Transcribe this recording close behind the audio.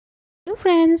Hello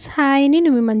friends, hi. నేను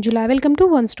మీ మంజుల. Welcome to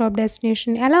one stop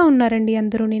destination. ఎలా ఉన్నారండి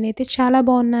అందరూ? నేనైతే చాలా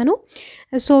బాగున్నాను.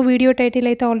 సో వీడియో టైటిల్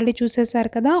అయితే ఆల్రెడీ చూసేసారు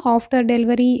కదా. After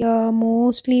delivery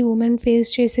mostly women face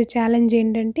చేసే ఛాలెంజ్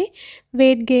ఏంటంటే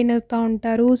వెయిట్ గెయిన్ అవుతూ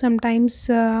ఉంటారు. Sometimes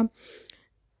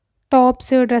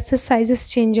tops, dresses sizes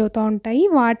change అవుతూ ఉంటాయి.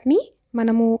 వాటిని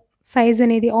మనము సైజ్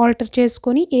అనేది ఆల్టర్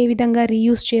చేసుకొని ఏ విధంగా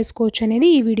రీయూస్ చేసుకోవచ్చు అనేది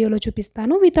ఈ వీడియోలో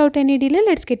చూపిస్తాను. Without any delay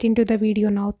let's get in to the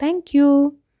video now. Thank you.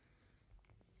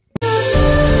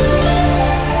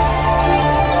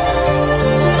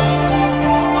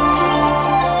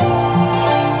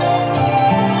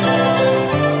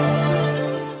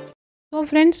 So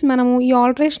friends, మనము ఈ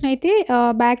ఆల్టరేషన్ అయితే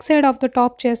back side of the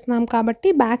top చేస్తున్నాం కాబట్టి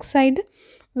బ్యాక్ సైడ్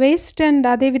వేస్ట్ అండ్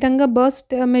అదేవిధంగా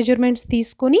బస్ట్ మెజర్మెంట్స్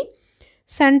తీసుకొని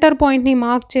సెంటర్ పాయింట్ని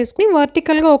మార్క్ చేసుకుని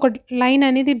వర్టికల్గా ఒక లైన్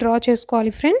అనేది డ్రా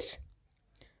చేసుకోవాలి ఫ్రెండ్స్.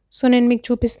 సో నేను మీకు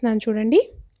చూపిస్తున్నాను చూడండి.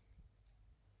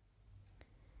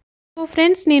 సో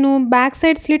ఫ్రెండ్స్, నేను బ్యాక్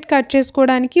సైడ్ స్లిట్ కట్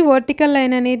చేసుకోవడానికి వర్టికల్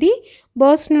లైన్ అనేది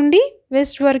బస్ట్ నుండి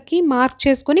వెస్ట్ వరకు మార్క్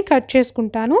చేసుకొని కట్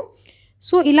చేసుకుంటాను.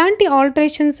 సో ఇలాంటి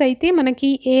ఆల్టరేషన్స్ అయితే మనకి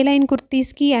ఏ లైన్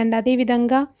కుర్తీస్కి అండ్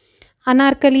అదేవిధంగా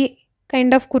అనార్కలి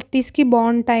కైండ్ ఆఫ్ కుర్తీస్కి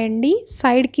బాగుంటాయండి.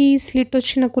 సైడ్కి స్లిట్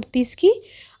వచ్చిన కుర్తీస్కి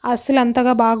అసలు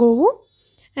అంతగా బాగోవు.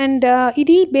 అండ్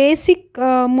ఇది బేసిక్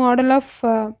మోడల్ ఆఫ్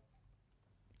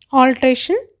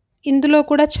ఆల్టరేషన్. ఇందులో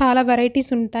కూడా చాలా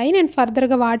వెరైటీస్ ఉంటాయి. నేను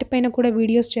ఫర్దర్గా వాటిపైన కూడా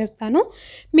వీడియోస్ చేస్తాను.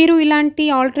 మీరు ఇలాంటి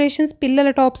ఆల్టరేషన్స్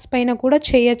పిల్లల టాప్స్ పైన కూడా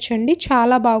చేయొచ్చండి.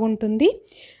 చాలా బాగుంటుంది,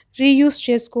 రీయూస్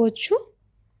చేసుకోవచ్చు.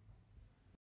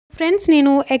 ఫ్రెండ్స్,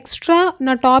 నేను ఎక్స్ట్రా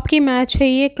నా టాప్కి మ్యాచ్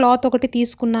అయ్యే క్లాత్ ఒకటి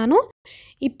తీసుకున్నాను.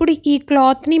 ఇప్పుడు ఈ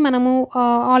క్లాత్ని మనము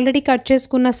ఆల్రెడీ కట్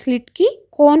చేసుకున్న స్లిట్కి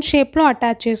కోన్ షేప్లో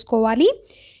అటాచ్ చేసుకోవాలి.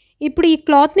 ఇప్పుడు ఈ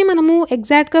క్లాత్ని మనము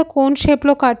ఎగ్జాక్ట్గా కోన్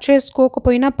షేప్లో కట్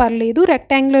చేసుకోకపోయినా పర్లేదు,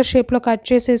 రెక్టాంగులర్ షేప్లో కట్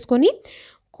చేసేసుకొని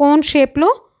కోన్ షేప్లో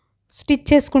స్టిచ్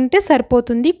చేసుకుంటే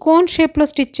సరిపోతుంది. కోన్ షేప్లో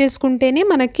స్టిచ్ చేసుకుంటేనే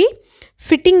మనకి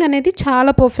ఫిట్టింగ్ అనేది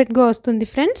చాలా పర్ఫెక్ట్గా వస్తుంది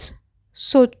ఫ్రెండ్స్.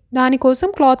 సో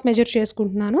దానికోసం క్లాత్ మెజర్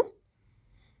చేసుకుంటున్నాను.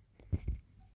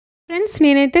 ఫ్రెండ్స్,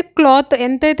 నేనైతే క్లాత్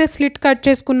ఎంతైతే స్లిట్ కట్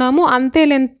చేసుకున్నామో అంతే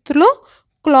లెంత్లో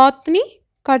క్లాత్ని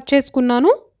కట్ చేసుకున్నాను.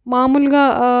 మామూలుగా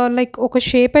లైక్ ఒక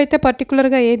షేప్ అయితే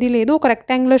పర్టికులర్గా ఏదీ లేదు, ఒక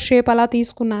రెక్టాంగులర్ షేప్ అలా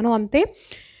తీసుకున్నాను అంతే.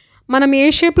 మనం ఏ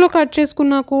షేప్లో కట్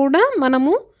చేసుకున్నా కూడా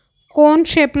మనము కోన్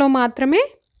షేప్లో మాత్రమే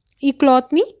ఈ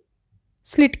క్లాత్ని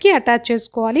స్లిట్కి అటాచ్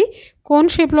చేసుకోవాలి.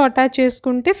 కోన్ షేప్లో అటాచ్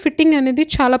చేసుకుంటే ఫిట్టింగ్ అనేది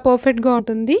చాలా పర్ఫెక్ట్గా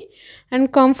ఉంటుంది అండ్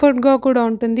కంఫర్ట్గా కూడా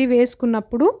ఉంటుంది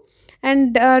వేసుకున్నప్పుడు.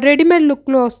 అండ్ రెడీమేడ్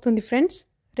లుక్లో వస్తుంది ఫ్రెండ్స్.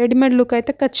 రెడీమేడ్ లుక్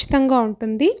అయితే ఖచ్చితంగా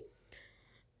ఉంటుంది.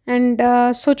 అండ్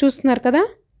సో చూస్తున్నారు కదా,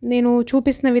 నేను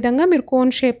చూపిస్తున్న విధంగా మీరు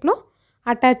కోన్ షేప్లో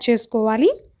అటాచ్ చేసుకోవాలి.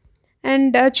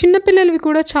 అండ్ చిన్నపిల్లలవి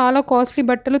కూడా చాలా కాస్ట్లీ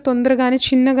బట్టలు తొందరగానే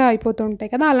చిన్నగా అయిపోతూ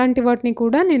ఉంటాయి కదా, అలాంటి వాటిని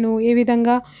కూడా నేను ఏ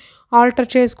విధంగా ఆల్టర్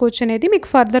చేసుకోవచ్చు అనేది మీకు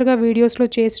ఫర్దర్గా వీడియోస్లో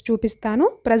చేసి చూపిస్తాను.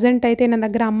 ప్రజెంట్ అయితే నా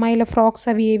దగ్గర అమ్మాయిల ఫ్రాక్స్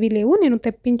అవి ఏవీ లేవు, నేను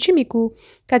తెప్పించి మీకు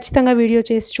ఖచ్చితంగా వీడియో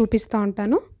చేసి చూపిస్తూ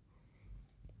ఉంటాను.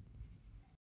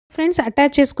 ఫ్రెండ్స్,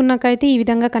 అటాచ్ చేసుకున్నాకైతే ఈ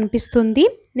విధంగా కనిపిస్తుంది.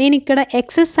 నేను ఇక్కడ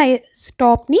excess size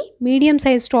టాప్ని medium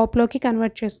size టాప్లోకి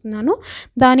convert చేస్తున్నాను.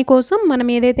 దానికోసం మనం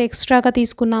ఏదైతే ఎక్స్ట్రాగా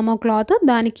తీసుకున్నామో క్లాత్,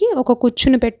 దానికి ఒక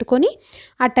కుచ్చును పెట్టుకొని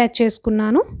అటాచ్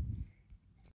చేసుకున్నాను.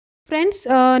 ఫ్రెండ్స్,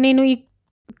 నేను ఈ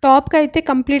టాప్కి అయితే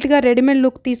కంప్లీట్గా రెడీమేడ్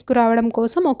లుక్ తీసుకురావడం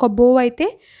కోసం ఒక బో అయితే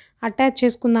అటాచ్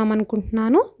చేసుకుందాం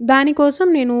అనుకుంటున్నాను. దానికోసం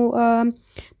నేను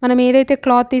మనం ఏదైతే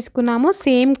క్లాత్ తీసుకున్నామో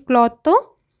సేమ్ క్లాత్తో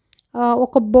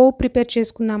ఒక బో ప్రిపేర్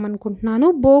చేసుకుందాం అనుకుంటున్నాను.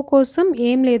 బో కోసం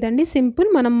ఏం లేదండి, సింపుల్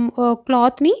మనం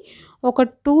క్లాత్ని ఒక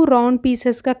 2 రౌండ్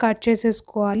పీసెస్గా కట్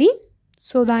చేసేసుకోవాలి.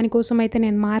 సో దానికోసం అయితే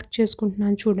నేను మార్క్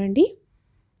చేసుకుంటున్నాను చూడండి.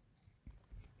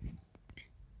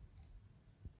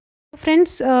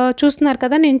 ఫ్రెండ్స్, చూస్తున్నారు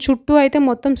కదా, నేను చుట్టూ అయితే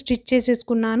మొత్తం స్టిచ్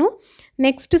చేసేసుకున్నాను.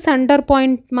 నెక్స్ట్ సెంటర్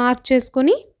పాయింట్ మార్క్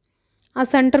చేసుకొని ఆ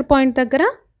సెంటర్ పాయింట్ దగ్గర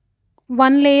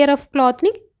 1 లేయర్ ఆఫ్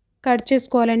క్లాత్ని కట్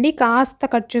చేసుకోవాలండి. కాస్త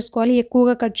కట్ చేసుకోవాలి,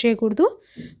 ఎక్కువగా కట్ చేయకూడదు.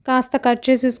 కాస్త కట్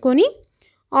చేసేసుకొని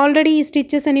ఆల్రెడీ ఈ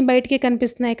స్టిచ్చెస్ అని బయటికి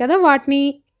కనిపిస్తున్నాయి కదా, వాటిని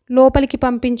లోపలికి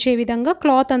పంపించే విధంగా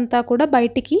క్లాత్ అంతా కూడా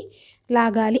బయటికి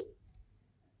లాగాలి.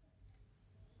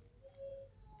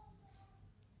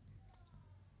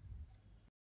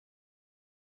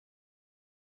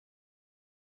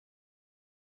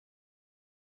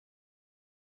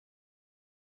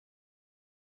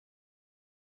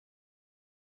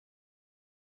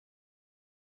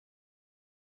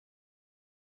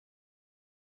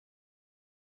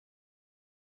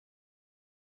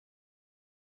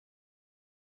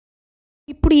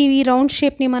 ఇప్పుడు ఈ రౌండ్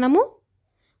షేప్ని మనము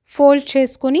ఫోల్డ్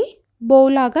చేసుకొని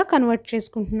బౌలాగా కన్వర్ట్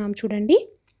చేసుకుంటున్నాం చూడండి.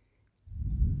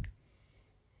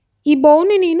 ఈ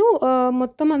బౌని నేను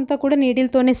మొత్తం అంతా కూడా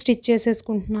నీడిల్తోనే స్టిచ్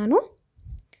చేసేసుకుంటున్నాను.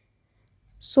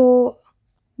 సో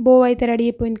బో అయితే రెడీ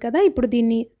అయిపోయింది కదా. ఇప్పుడు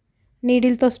దీన్ని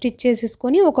నీడిల్తో స్టిచ్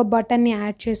చేసేసుకొని ఒక బటన్ని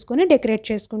యాడ్ చేసుకొని డెకరేట్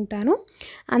చేసుకుంటాను.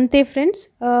 అంతే ఫ్రెండ్స్.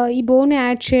 ఈ బోని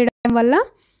యాడ్ చేయడం వల్ల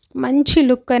మంచి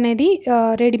లుక్ అనేది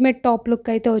రెడీమేడ్ టాప్ లుక్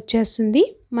అయితే వచ్చేస్తుంది.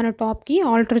 మన టాప్కి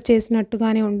ఆల్టర్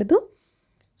చేసినట్టుగానే ఉండదు.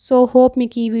 సో హోప్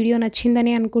మీకు ఈ వీడియో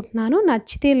నచ్చిందని అనుకుంటున్నాను.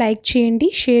 నచ్చితే లైక్ చేయండి,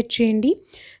 షేర్ చేయండి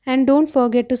and don't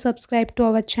forget to subscribe to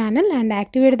our channel and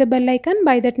activate the bell icon.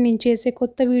 By that నేను చేసే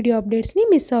కొత్త వీడియో అప్డేట్స్ని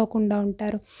మిస్ అవ్వకుండా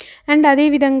ఉంటారు. అండ్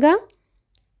అదేవిధంగా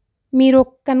మీరు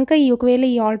కనుక ఒకవేళ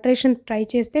ఈ ఆల్టరేషన్ ట్రై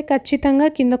చేస్తే ఖచ్చితంగా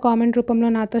కింద కామెంట్ రూపంలో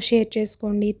నాతో షేర్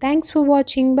చేసుకోండి. Thanks for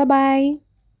watching. బాయ్.